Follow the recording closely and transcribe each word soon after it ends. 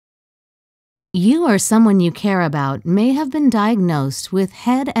You or someone you care about may have been diagnosed with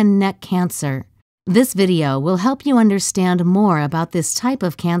head and neck cancer. This video will help you understand more about this type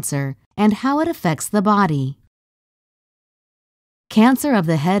of cancer and how it affects the body. Cancer of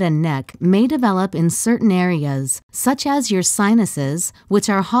the head and neck may develop in certain areas, such as your sinuses, which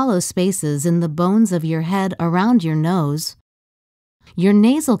are hollow spaces in the bones of your head around your nose, your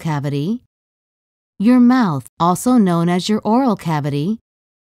nasal cavity, your mouth, also known as your oral cavity,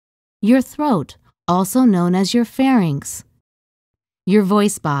 your throat, also known as your pharynx, your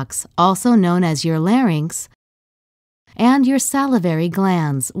voice box, also known as your larynx, and your salivary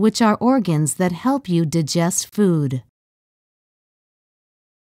glands, which are organs that help you digest food.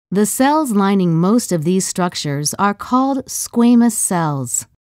 The cells lining most of these structures are called squamous cells.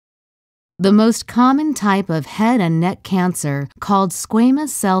 The most common type of head and neck cancer, called squamous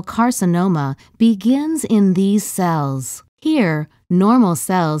cell carcinoma, begins in these cells. Here, normal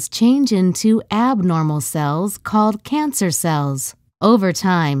cells change into abnormal cells called cancer cells. Over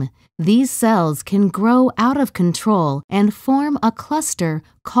time, these cells can grow out of control and form a cluster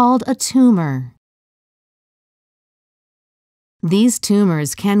called a tumor. These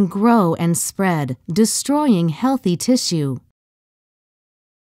tumors can grow and spread, destroying healthy tissue.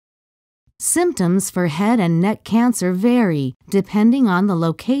 Symptoms for head and neck cancer vary depending on the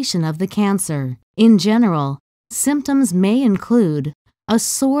location of the cancer. In general, symptoms may include a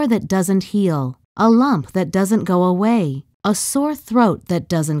sore that doesn't heal, a lump that doesn't go away, a sore throat that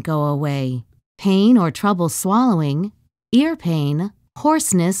doesn't go away, pain or trouble swallowing, ear pain,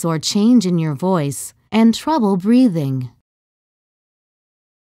 hoarseness or change in your voice, and trouble breathing.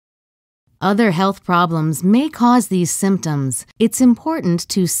 Other health problems may cause these symptoms. It's important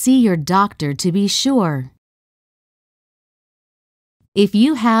to see your doctor to be sure. If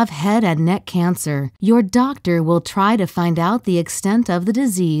you have head and neck cancer, your doctor will try to find out the extent of the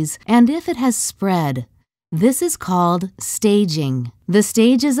disease and if it has spread. This is called staging. The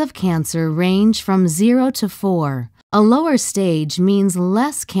stages of cancer range from 0 to 4. A lower stage means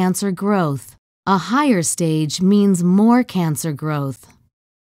less cancer growth. A higher stage means more cancer growth.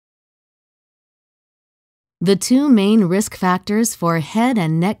 The two main risk factors for head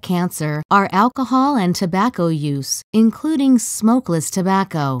and neck cancer are alcohol and tobacco use, including smokeless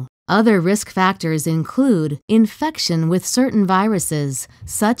tobacco. Other risk factors include infection with certain viruses,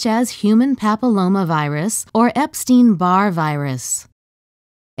 such as human papillomavirus or Epstein-Barr virus,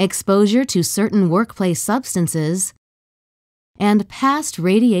 exposure to certain workplace substances, and past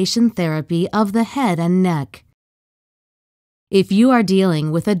radiation therapy of the head and neck. If you are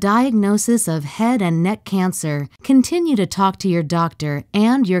dealing with a diagnosis of head and neck cancer, continue to talk to your doctor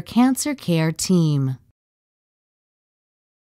and your cancer care team.